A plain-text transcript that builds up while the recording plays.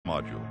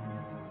module.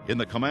 In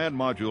the command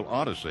module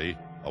Odyssey,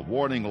 a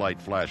warning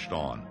light flashed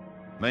on.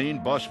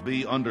 Main bus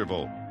B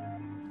undervolt.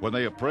 When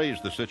they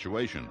appraised the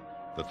situation,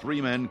 the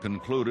three men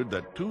concluded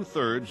that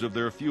 2/3 of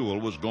their fuel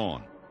was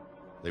gone.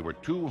 They were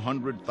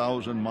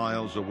 200,000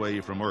 miles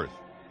away from Earth,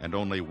 and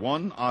only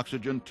one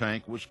oxygen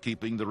tank was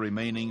keeping the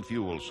remaining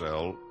fuel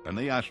cell and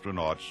the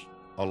astronauts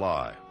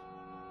alive.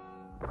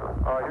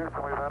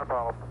 Houston, we've had a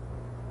problem.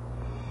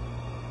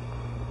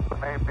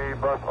 Main B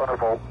bus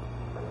undervolt.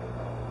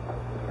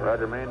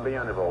 Roger, main B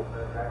undervolt.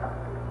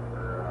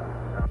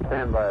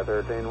 Stand by,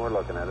 13, we're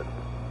looking at it.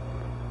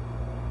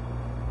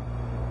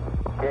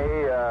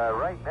 Okay,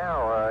 right now,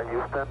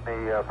 Houston,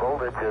 the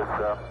voltage is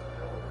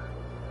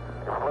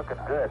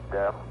looking good.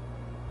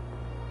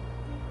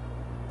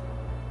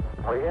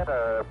 We had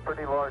a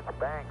pretty large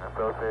bang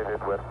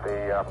associated with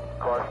the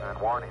caution and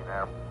warning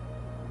there.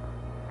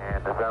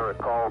 And as I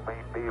recall,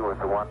 main B was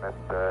the one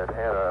that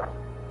had a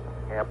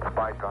amp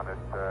spike on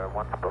it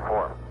once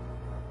before.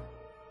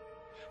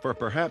 For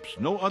perhaps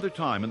no other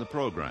time in the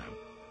program,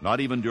 not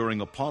even during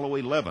Apollo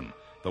 11,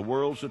 the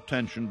world's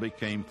attention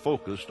became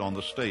focused on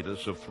the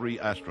status of three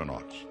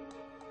astronauts.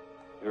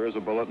 Here is a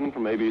bulletin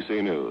from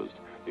ABC News.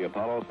 The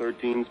Apollo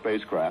 13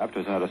 spacecraft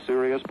has had a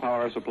serious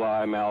power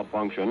supply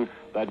malfunction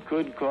that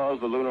could cause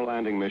the lunar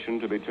landing mission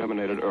to be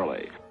terminated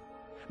early.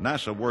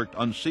 NASA worked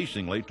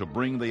unceasingly to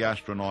bring the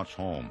astronauts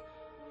home.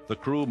 The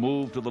crew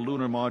moved to the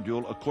lunar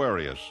module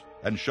Aquarius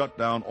and shut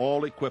down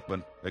all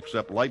equipment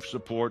except life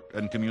support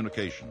and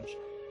communications.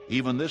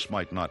 Even this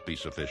might not be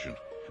sufficient,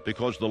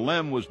 because the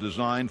LEM was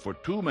designed for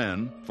 2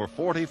 men for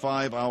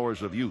 45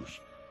 hours of use,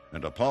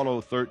 and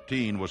Apollo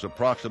 13 was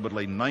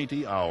approximately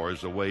 90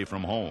 hours away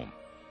from home.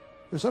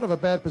 It was sort of a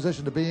bad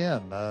position to be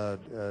in.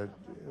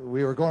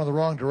 We were going in the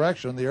wrong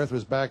direction. The Earth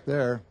was back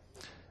there,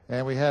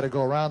 and we had to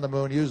go around the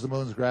moon, use the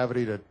moon's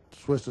gravity to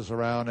twist us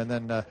around, and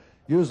then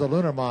use the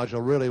lunar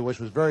module, really, which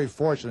was very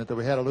fortunate that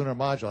we had a lunar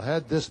module.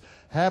 Had this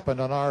happened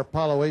on our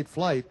Apollo 8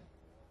 flight,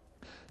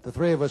 the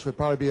three of us would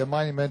probably be a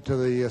monument to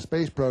the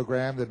space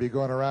program. They'd be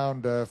going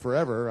around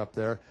forever up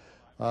there.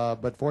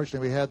 But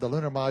fortunately, we had the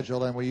lunar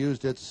module, and we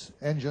used its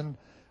engine,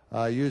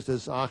 used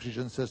its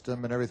oxygen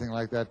system and everything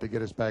like that to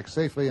get us back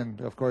safely.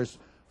 And, of course,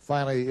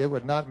 finally, it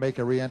would not make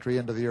a re-entry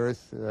into the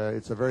Earth.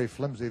 It's a very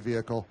flimsy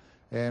vehicle,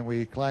 and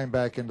we climbed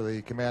back into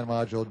the command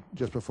module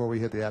just before we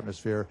hit the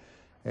atmosphere.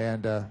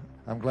 And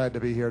I'm glad to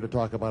be here to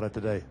talk about it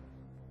today.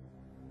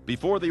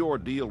 Before the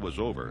ordeal was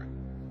over,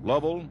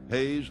 Lovell,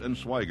 Hayes, and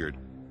Swigert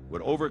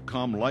would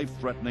overcome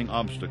life-threatening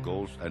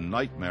obstacles and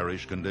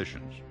nightmarish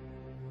conditions.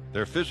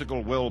 Their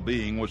physical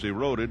well-being was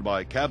eroded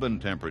by cabin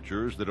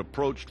temperatures that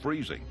approached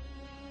freezing.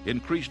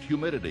 Increased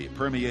humidity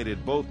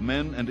permeated both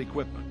men and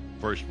equipment,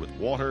 first with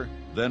water,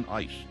 then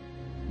ice.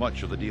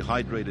 Much of the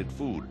dehydrated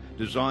food,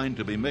 designed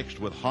to be mixed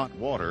with hot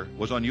water,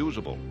 was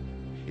unusable.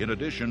 In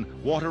addition,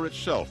 water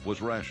itself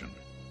was rationed.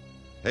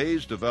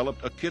 Hayes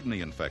developed a kidney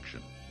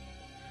infection.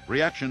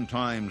 Reaction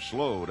time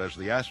slowed as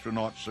the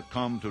astronauts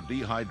succumbed to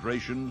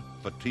dehydration,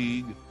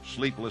 fatigue,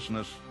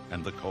 sleeplessness,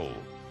 and the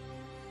cold.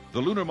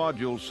 The lunar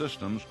module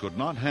systems could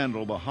not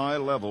handle the high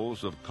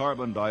levels of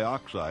carbon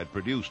dioxide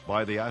produced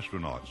by the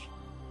astronauts.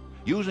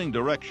 Using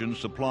directions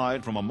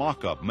supplied from a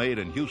mock-up made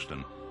in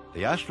Houston,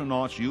 the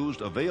astronauts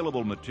used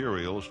available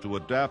materials to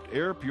adapt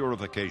air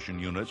purification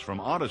units from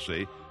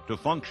Odyssey to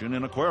function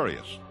in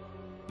Aquarius.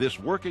 This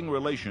working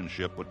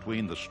relationship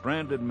between the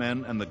stranded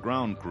men and the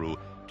ground crew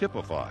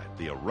typified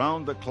the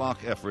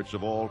around-the-clock efforts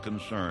of all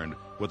concerned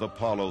with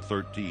Apollo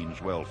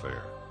 13's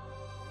welfare.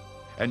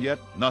 And yet,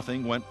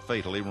 nothing went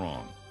fatally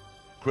wrong.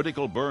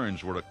 Critical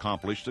burns were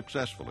accomplished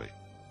successfully.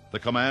 The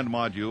command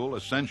module,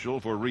 essential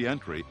for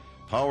re-entry,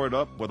 powered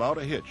up without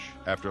a hitch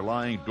after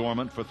lying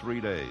dormant for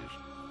 3 days.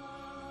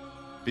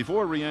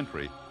 Before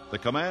re-entry, the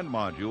command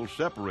module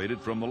separated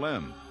from the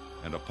LEM,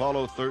 and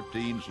Apollo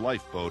 13's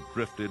lifeboat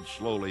drifted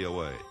slowly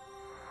away.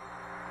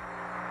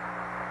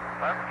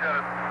 Let's get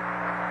it.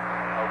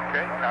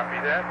 Okay, copy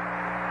that.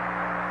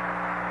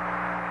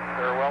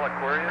 Farewell,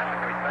 Aquarius,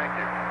 and we thank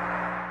you.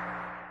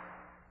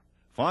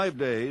 5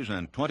 days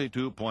and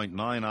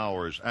 22.9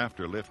 hours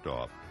after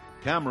liftoff,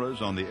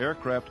 cameras on the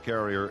aircraft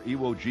carrier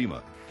Iwo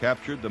Jima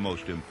captured the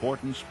most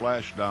important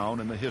splashdown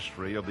in the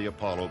history of the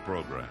Apollo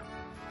program.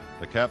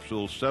 The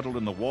capsule settled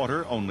in the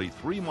water only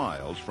 3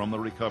 miles from the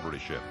recovery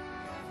ship.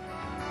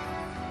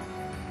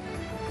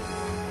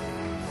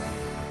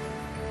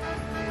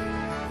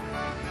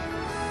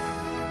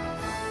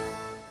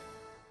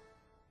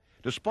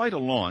 Despite a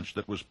launch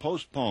that was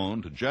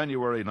postponed to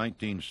January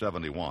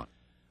 1971,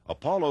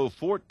 Apollo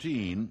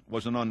 14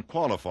 was an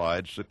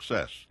unqualified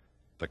success.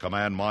 The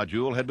command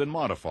module had been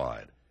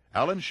modified.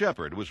 Alan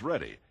Shepard was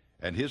ready,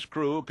 and his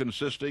crew,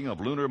 consisting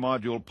of lunar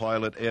module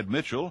pilot Ed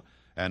Mitchell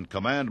and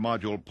command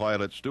module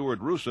pilot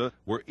Stuart Roosa,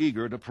 were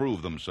eager to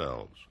prove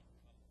themselves.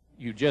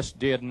 You just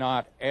did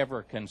not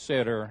ever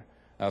consider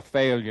a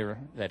failure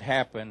that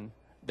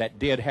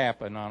did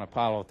happen on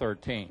Apollo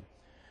 13.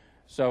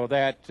 So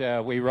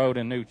that we wrote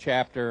a new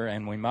chapter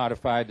and we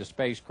modified the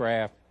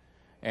spacecraft,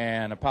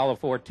 and Apollo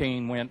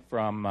 14 went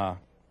from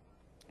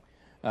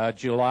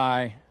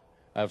July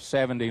of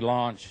 70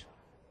 launch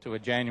to a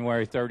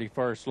January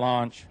 31st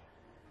launch,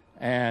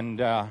 and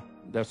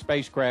the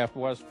spacecraft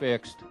was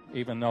fixed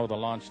even though the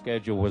launch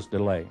schedule was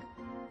delayed.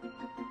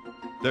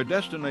 Their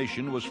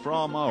destination was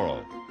Fra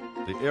Mauro,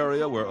 the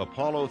area where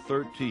Apollo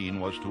 13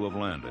 was to have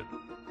landed.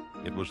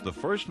 It was the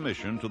first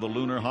mission to the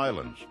lunar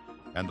highlands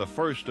and the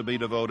first to be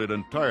devoted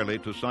entirely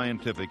to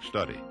scientific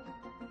study.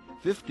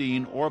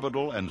 15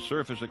 orbital and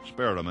surface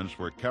experiments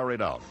were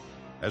carried out,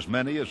 as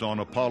many as on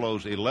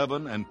Apollos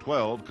 11 and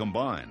 12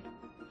 combined.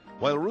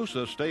 While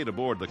Russa stayed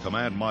aboard the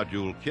command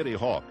module Kitty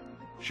Hawk,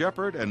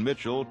 Shepard and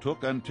Mitchell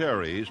took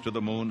Antares to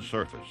the moon's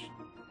surface.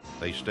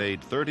 They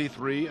stayed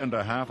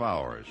 33.5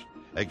 hours,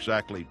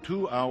 exactly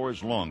 2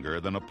 hours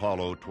longer than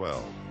Apollo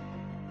 12.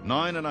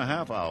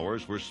 9.5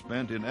 hours were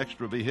spent in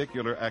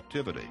extravehicular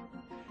activity.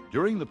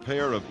 During the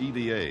pair of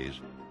EVAs,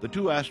 the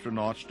two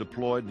astronauts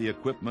deployed the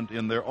equipment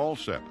in their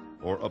ALSEP,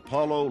 or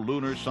Apollo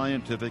Lunar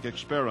Scientific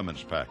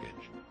Experiments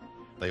package.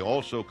 They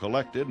also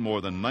collected more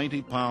than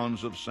 90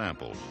 pounds of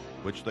samples,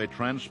 which they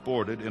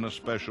transported in a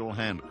special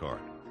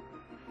handcart.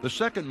 The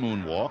second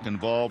moonwalk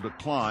involved a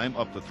climb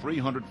up the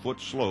 300-foot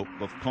slope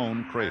of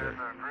Cone Crater.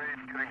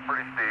 Getting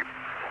pretty steep.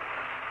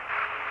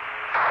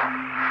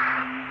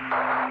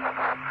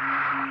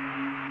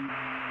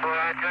 Well,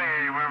 I tell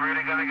you, we're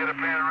really going to get a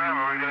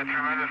panorama. We've got a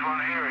tremendous one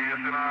here,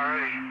 Houston,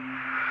 already.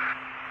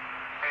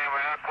 And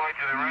we're not quite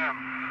to the rim.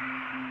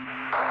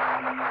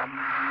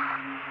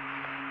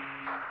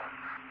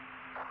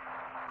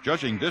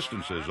 Judging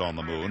distances on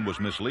the moon was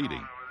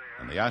misleading,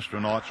 and the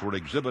astronauts were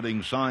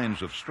exhibiting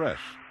signs of stress.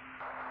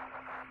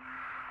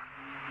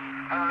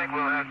 I don't think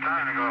we'll have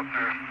time to go up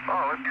there.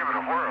 Oh, let's give it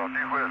a whirl.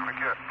 Gee whiz, we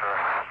can't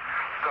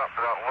stop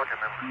without looking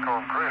at the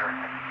Cone Crater.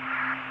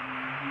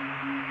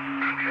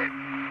 Okay.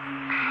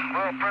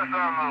 Well, press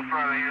on a little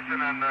further,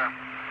 Houston, and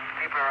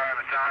keep our eye on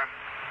the time.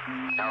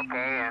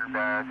 Okay, and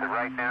so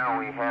right now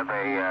we have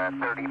a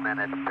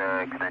 30-minute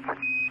extension.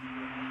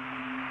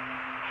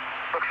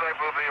 Looks like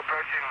we'll be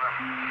approaching the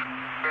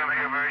rim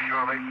here very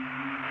shortly.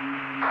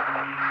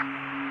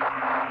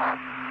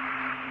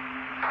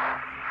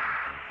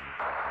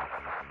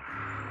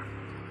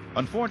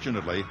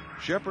 Unfortunately,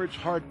 Shepard's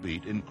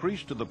heartbeat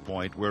increased to the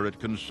point where it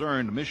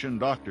concerned mission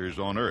doctors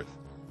on Earth.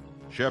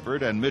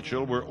 Shepard and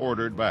Mitchell were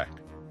ordered back.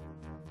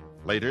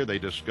 Later, they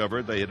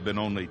discovered they had been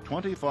only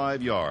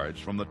 25 yards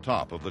from the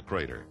top of the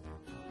crater.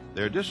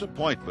 Their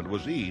disappointment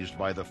was eased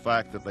by the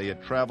fact that they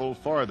had traveled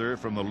farther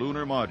from the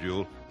lunar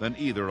module than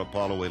either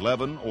Apollo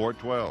 11 or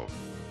 12.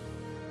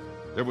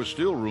 There was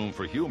still room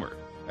for humor,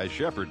 as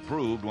Shepard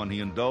proved when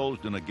he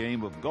indulged in a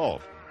game of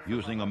golf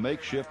using a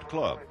makeshift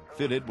club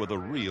fitted with a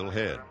real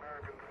head.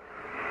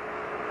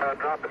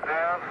 Drop it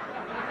down.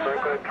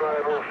 We're going to try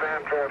a little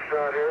sand trap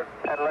shot here.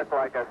 That looked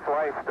like a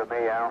slice to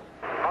me, Al.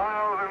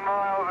 Miles and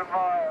miles and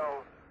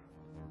miles.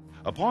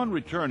 Upon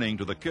returning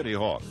to the Kitty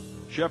Hawk,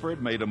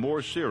 Shepard made a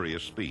more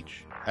serious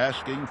speech,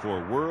 asking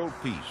for world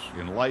peace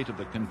in light of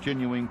the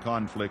continuing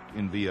conflict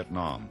in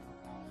Vietnam.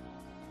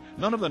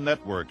 None of the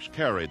networks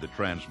carried the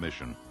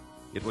transmission.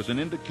 It was an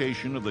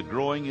indication of the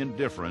growing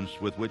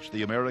indifference with which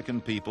the American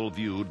people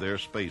viewed their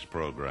space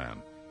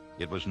program.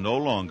 It was no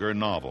longer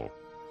novel.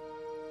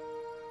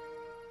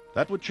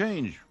 That would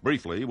change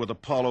briefly with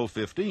Apollo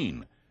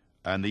 15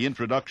 and the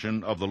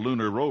introduction of the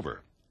lunar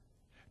rover.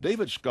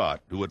 David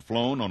Scott, who had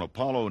flown on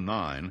Apollo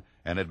 9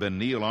 and had been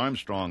Neil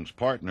Armstrong's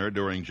partner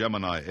during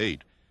Gemini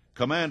 8,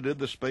 commanded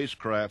the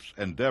spacecrafts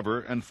Endeavour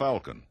and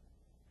Falcon.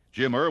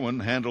 Jim Irwin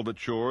handled the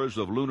chores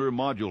of lunar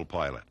module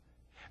pilot,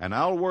 and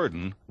Al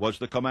Worden was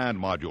the command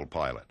module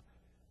pilot.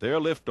 Their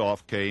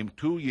liftoff came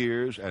 2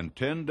 years and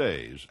 10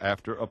 days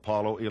after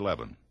Apollo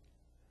 11.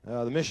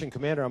 The mission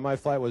commander on my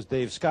flight was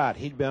Dave Scott.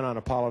 He'd been on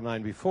Apollo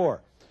 9 before,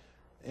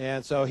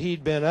 and so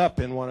he'd been up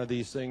in one of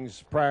these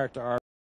things prior to our